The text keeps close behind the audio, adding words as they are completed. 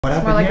What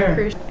happened more like here? a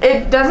cruise.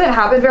 It doesn't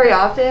happen very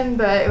often,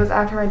 but it was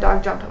after my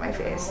dog jumped on my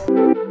face.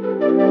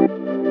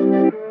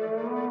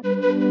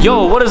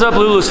 Yo, what is up,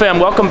 Lulu's fam?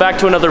 Welcome back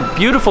to another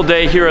beautiful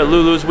day here at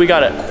Lulu's. We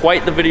got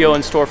quite the video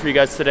in store for you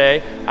guys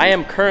today. I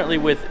am currently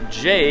with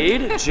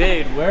Jade.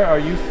 Jade, where are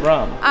you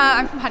from?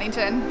 I'm from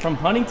Huntington. From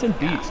Huntington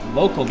Beach,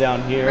 local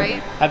down here.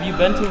 Right. Have you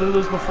been to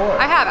Lulu's before?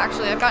 I have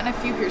actually. I've gotten a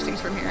few piercings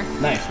from here.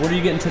 Nice. What are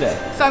you getting today?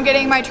 So I'm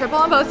getting my triple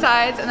on both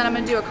sides, and then I'm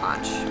gonna do a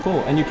conch.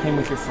 Cool. And you came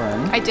with your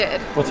friend? I did.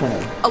 What's her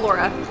name?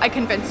 Alora. I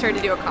convinced her to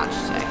do a conch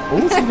today.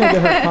 Oh, she's gonna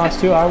get her conch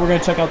too. All right, we're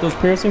gonna check out those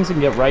piercings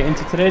and get right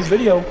into today's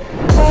video.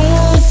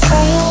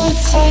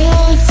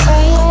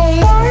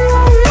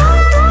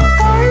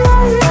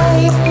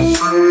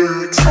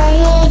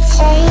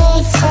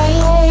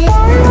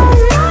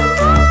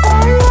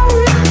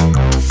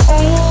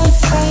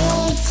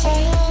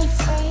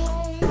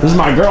 This is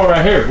my girl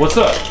right here. What's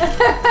up? You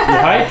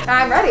hyped?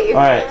 I'm ready. All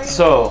right,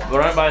 so we'll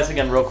run by this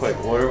again real quick.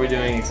 What are we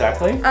doing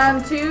exactly?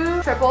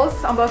 2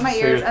 triples on both my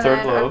ears, your and third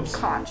then lobes. a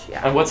conch.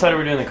 Yeah. And what side are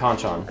we doing the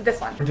conch on?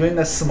 This one. We're doing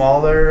the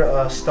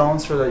smaller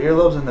stones for the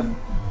earlobes and the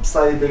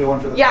slightly bigger one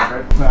for the Yeah.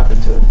 front, right? What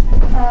happened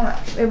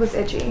to it? It was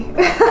itchy.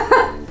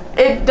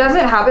 It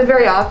doesn't happen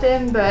very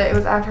often, but it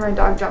was after my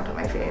dog jumped on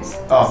my face.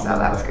 Oh, so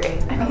that was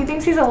great. He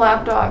thinks he's a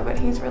lap dog, but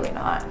he's really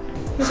not.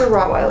 He's a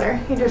Rottweiler.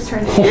 He just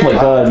turned a year. Oh my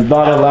god,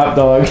 not a lap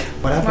dog. What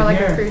It's happened more like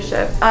here? a cruise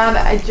ship.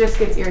 It just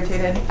gets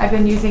irritated. I've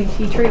been using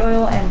tea tree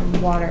oil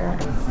and water.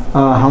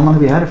 How long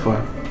have you had it for?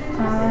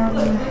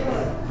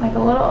 Like a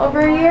little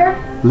over a year.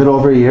 A little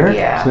over a year?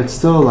 Yeah. So it's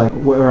still like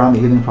around the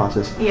healing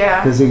process.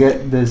 Yeah. Does it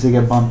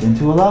get bumped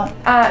into a lot?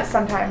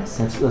 Sometimes.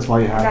 That's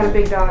why you I have got a it.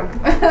 big dog.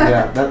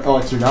 Yeah. Oh,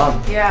 it's your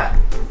dog. Yeah.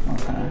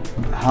 Okay.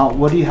 How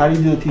do you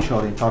do the tea tree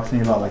oil? Talk to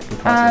me about like the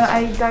process.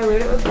 I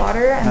dilute it with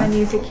water and then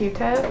use a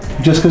Q-tip.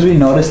 Just because we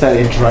noticed that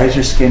it dries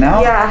your skin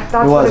out. Yeah,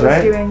 that's what it was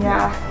right? doing.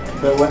 Yeah.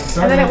 But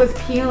And then it was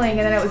peeling, and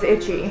then it was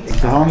itchy.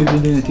 So how long have you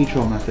been doing the tea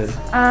tree oil method?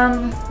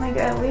 Like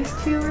at least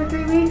 2 or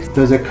 3 weeks.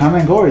 Does it come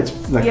and go, or it's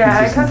like Yeah,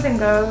 it consistent? comes and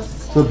goes.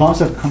 So the bumps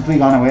have completely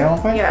gone away at one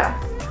point? Yeah,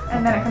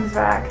 and then it comes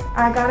back.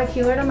 I got a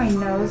keloid on my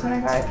nose when I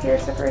got it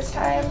pierced the first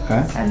time.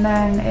 Okay. And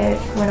then it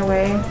went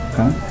away.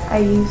 Okay. I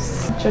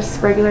used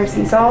just regular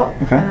sea salt,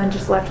 Okay. and then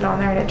just left it on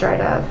there and it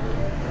dried up.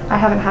 I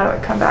haven't had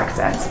it come back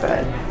since,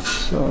 but...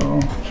 So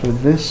for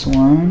this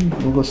one,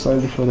 we'll go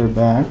slightly further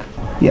back.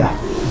 Yeah.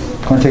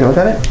 Want to take a look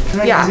at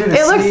it? Yeah,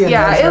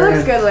 it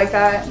looks good like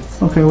that.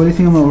 Okay, what do you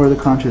think about where the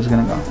contour is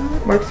gonna go?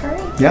 Works for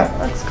me. Yeah.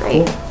 Looks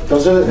great. Cool.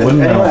 Those are, if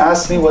anyone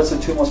asks me what's the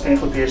 2 most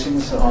painful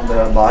piercings on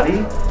the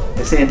body,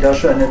 they say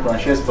industrial and nipple,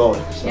 and she has both.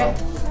 So Yep.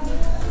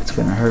 it's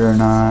gonna hurt or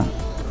not.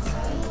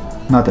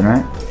 Nothing,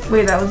 right?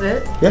 Wait, that was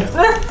it? Yeah.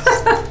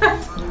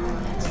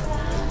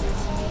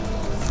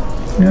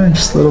 Yeah,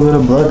 just a little bit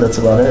of blood, that's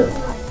about it.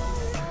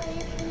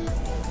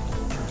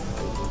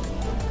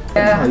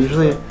 Yeah.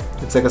 Usually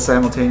it's like a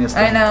simultaneous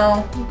thing. I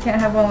know. You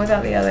can't have one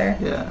without the other.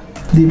 Yeah.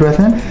 Deep breath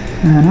in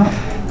and out.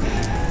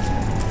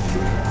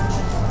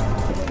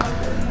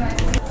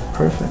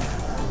 Perfect.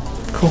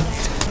 Cool.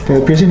 Okay,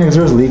 the piercing next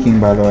door is leaking,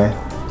 by the way.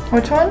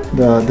 Which one?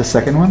 The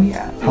second one?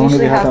 Yeah. How long have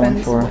usually you had that one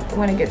happens for?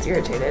 when it gets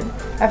irritated.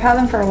 I've had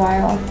them for a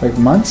while. Like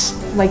months?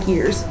 Like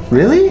years.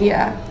 Really?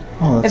 Yeah.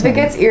 Oh, that's If it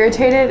not- gets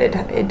irritated,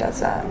 it does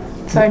that.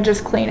 So I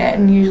just clean it,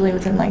 and usually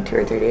within like 2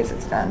 or 3 days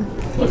it's done.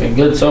 Looking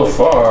good so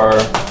far.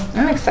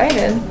 I'm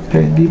excited.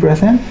 Okay, deep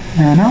breath in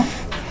and out.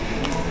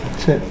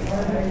 That's it.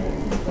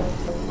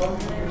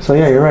 So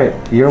yeah, you're right.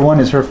 Year 1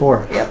 is her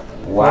 4. Yep.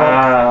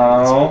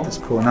 Wow. That's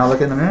cool. Now look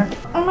in the mirror.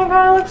 Oh my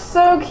god, it looks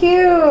so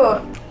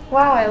cute.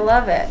 Wow, I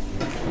love it.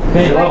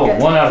 Okay, I like level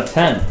it. 1 out of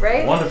 10.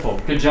 Right? Wonderful.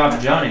 Good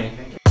job, Johnny.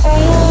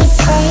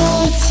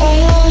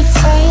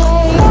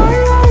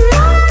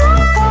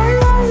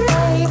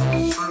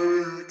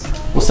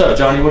 What's up,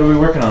 Johnny? What are we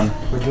working on?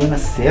 We're doing a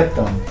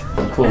septum.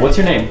 Cool. What's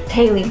your name?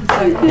 Haley.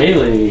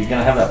 Haley. You're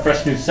gonna have that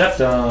fresh new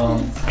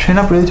septum. Chin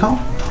up really tall.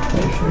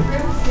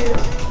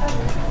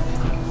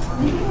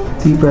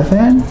 Deep breath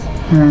in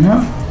and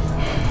out.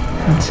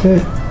 That's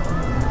it.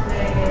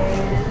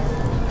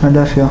 How'd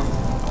that feel?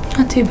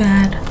 Not too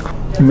bad.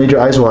 You made your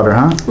eyes water,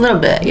 huh? A little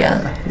bit,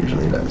 yeah.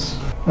 Usually does.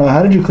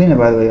 How did you clean it,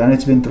 by the way? I know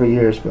it's been 3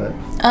 years, but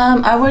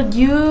I would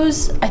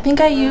use, I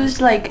think I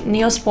used like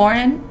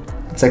Neosporin.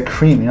 it's like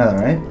cream, you know that,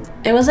 right?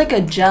 It was like a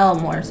gel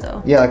more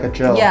so. Yeah, like a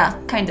gel. Yeah,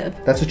 kind of.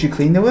 That's what you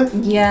cleaned it with?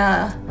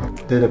 Yeah.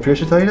 Did a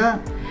piercer tell you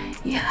that?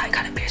 Yeah, I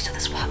got it pierced with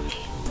a swap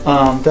meet.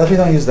 Definitely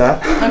don't use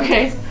that.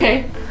 Okay,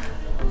 okay.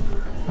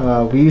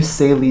 We use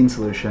saline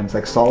solutions,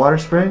 like saltwater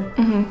spray.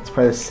 Mm-hmm. It's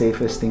probably the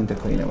safest thing to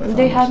clean it with.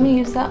 They had honestly. me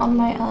use that on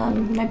my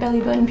my belly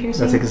button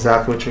piercing. That's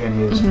exactly what you're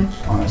gonna use,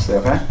 honestly,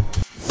 okay?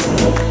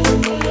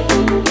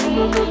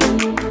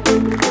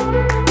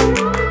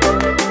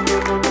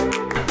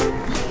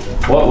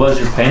 What was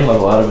your pain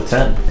level out of a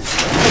 10? Like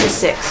a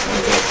 6.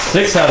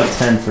 6 out of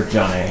 10 for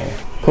Johnny.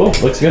 Cool,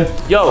 looks good.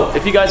 Yo,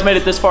 if you guys made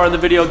it this far in the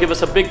video, give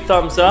us a big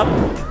thumbs up.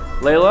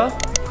 Layla?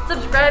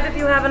 Subscribe if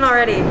you haven't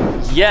already.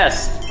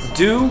 Yes,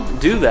 do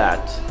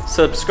that.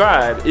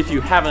 Subscribe if you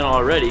haven't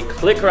already.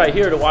 Click right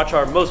here to watch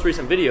our most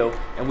recent video,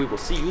 and we will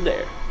see you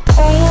there.